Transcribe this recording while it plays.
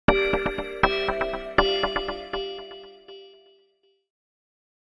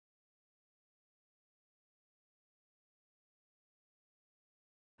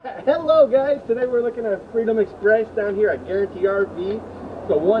Hello guys, today we're looking at Freedom Express down here at Guaranty RV.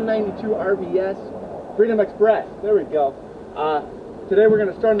 It's a 192 RBS Freedom Express. There we go. Today we're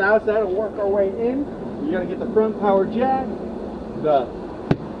going to start on the outside and work our way in. You're going to get the front power jack, the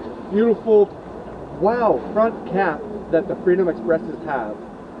beautiful, wow, front cap that the Freedom Expresses have.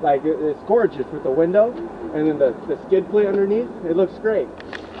 Like, it's gorgeous with the window, and then the skid plate underneath. It looks great.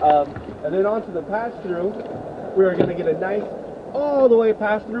 And then onto the pass-through, we're going to get a nice all the way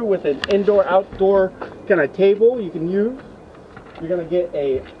pass through with an indoor outdoor kind of table you can use. You're going to get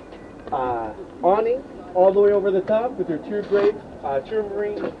a awning all the way over the top with your true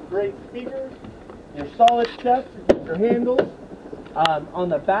marine grade speakers, your solid steps, your handles. On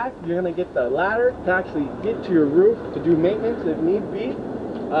the back you're going to get the ladder to actually get to your roof to do maintenance if need be,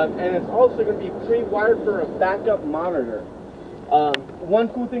 and it's also going to be pre-wired for a backup monitor. One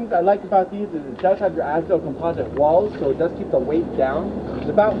cool thing I like about these is it does have your Agile composite walls, so it does keep the weight down. It's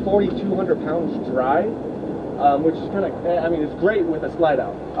about 4,200 pounds dry, which is kind of, I mean, it's great with a slide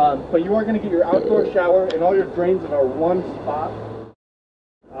out. But you are going to get your outdoor shower and all your drains in one spot.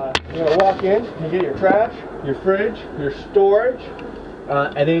 You're going to walk in, you get your trash, your fridge, your storage,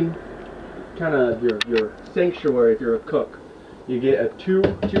 and then kind of your sanctuary if you're a cook. You get a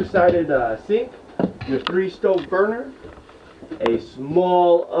two-sided sink, your 3-stove burner, a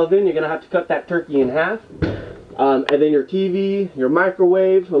small oven. You're going to have to cut that turkey in half, and then your TV, your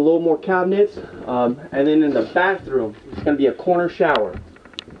microwave, a little more cabinets, and then in the bathroom it's going to be a corner shower.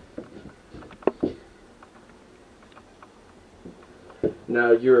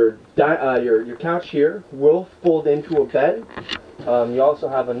 Now your couch here will fold into a bed. You also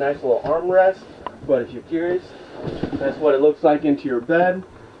have a nice little armrest, but if you're curious, that's what it looks like into your bed.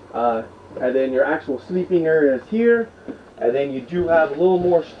 And then your actual sleeping area is here. And then you do have a little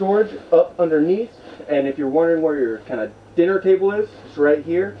more storage up underneath. And if you're wondering where your kind of dinner table is, it's right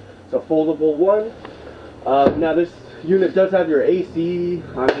here. It's a foldable one. Now this unit does have your AC,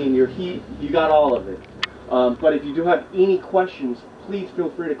 I mean your heat, you got all of it. But if you do have any questions, please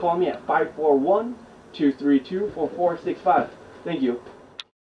feel free to call me at 541-232-4465. Thank you.